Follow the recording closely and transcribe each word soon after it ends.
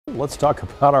let's talk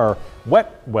about our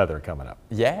wet weather coming up.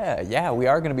 Yeah, we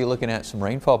are going to be looking at some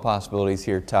rainfall possibilities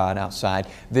here, Todd, outside.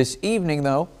 This evening,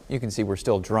 though, you can see we're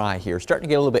still dry here. Starting to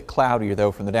get a little bit cloudier,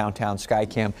 though, from the downtown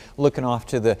Skycam. Looking off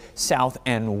to the south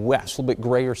and west. A little bit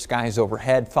grayer skies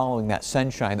overhead following that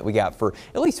sunshine that we got for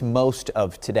at least most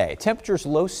of today. Temperatures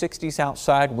low 60s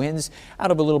outside. Winds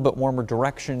out of a little bit warmer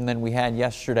direction than we had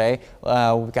yesterday.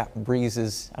 We've got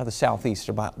breezes out of the southeast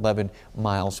about 11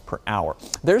 miles per hour.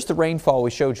 There's the rainfall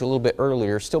we showed you a little bit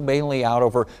earlier. Still mainly out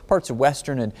over parts of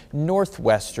western and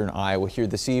northwestern Iowa here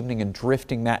this evening and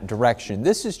drifting that direction.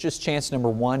 This is just chance number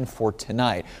 1 for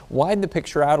tonight. Widen the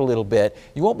picture out a little bit.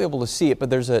 You won't be able to see it, but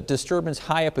there's a disturbance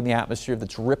high up in the atmosphere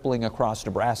that's rippling across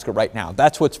Nebraska right now.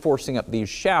 That's what's forcing up these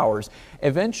showers.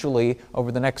 Eventually,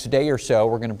 over the next day or so,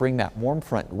 we're going to bring that warm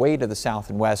front way to the south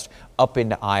and west up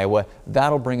into Iowa.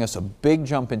 That'll bring us a big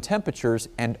jump in temperatures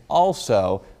and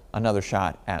also another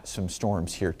shot at some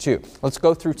storms here too. Let's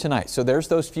go through tonight. So there's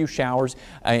those few showers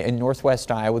in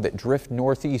northwest Iowa that drift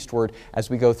northeastward as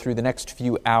we go through the next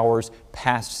few hours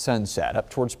past sunset up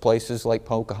towards places like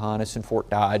Pocahontas and Fort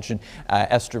Dodge and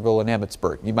Esterville and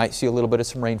Emmetsburg. You might see a little bit of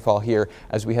some rainfall here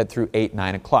as we head through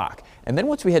 8-9 o'clock. And then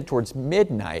once we head towards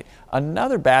midnight,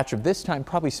 another batch of this time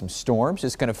probably some storms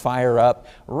is going to fire up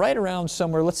right around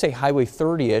somewhere, let's say Highway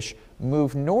 30-ish,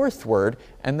 move northward,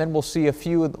 and then we'll see a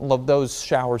few of those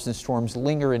showers and storms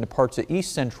linger into parts of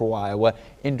east central Iowa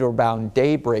into around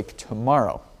daybreak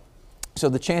tomorrow. So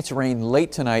the chance of rain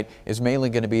late tonight is mainly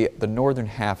going to be the northern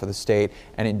half of the state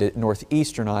and into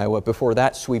northeastern Iowa before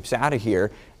that sweeps out of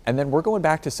here. And then we're going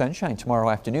back to sunshine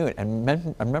tomorrow afternoon. And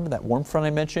remember that warm front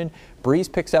I mentioned? Breeze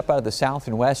picks up out of the south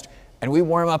and west, and we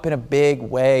warm up in a big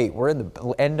way. We're in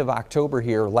the end of October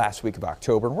here, last week of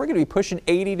October, and we're going to be pushing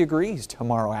 80 degrees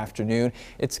tomorrow afternoon.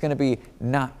 It's going to be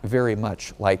not very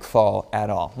much like fall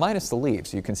at all, minus the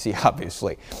leaves, you can see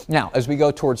obviously. Now, as we go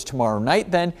towards tomorrow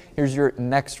night, then here's your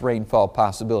next rainfall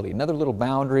possibility. Another little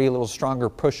boundary, a little stronger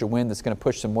push of wind that's going to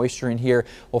push some moisture in here.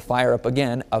 We'll fire up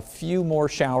again a few more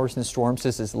showers and storms.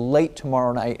 This is late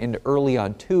tomorrow night into early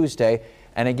on Tuesday.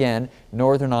 And again,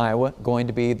 northern Iowa going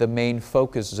to be the main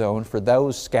focus zone for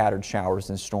those scattered showers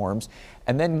and storms.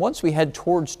 And then once we head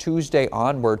towards Tuesday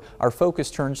onward, our focus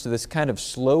turns to this kind of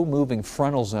slow-moving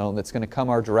frontal zone that's going to come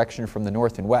our direction from the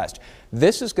north and west.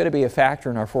 This is going to be a factor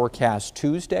in our forecast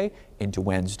Tuesday into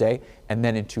Wednesday and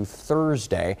then into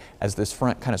Thursday as this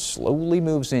front kind of slowly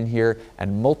moves in here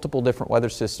and multiple different weather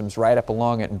systems right up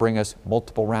along it and bring us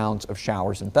multiple rounds of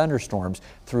showers and thunderstorms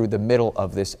through the middle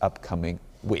of this upcoming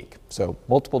week. So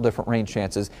multiple different rain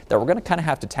chances that we're going to kind of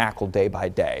have to tackle day by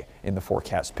day in the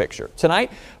forecast picture.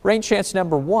 Tonight, rain chance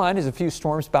number 1 is a few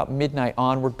storms about midnight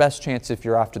onward. Best chance if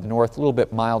you're off to the north. A little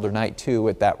bit milder night too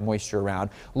with that moisture around.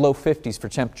 Low 50s for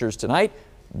temperatures tonight.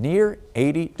 Near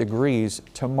 80 degrees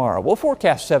tomorrow. We'll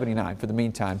forecast 79 for the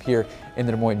meantime here in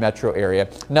the Des Moines metro area.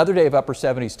 Another day of upper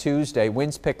 70s Tuesday.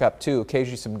 Winds pick up too,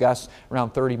 occasionally some gusts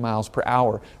around 30 miles per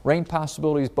hour. Rain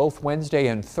possibilities both Wednesday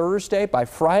and Thursday. By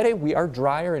Friday, we are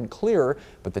drier and clearer,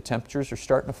 but the temperatures are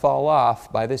starting to fall off.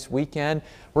 By this weekend,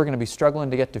 we're going to be struggling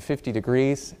to get to 50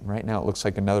 degrees. Right now, it looks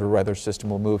like another weather system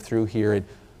will move through here. And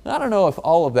I don't know if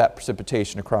all of that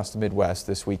precipitation across the Midwest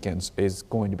this weekend is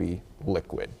going to be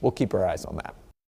liquid. We'll keep our eyes on that.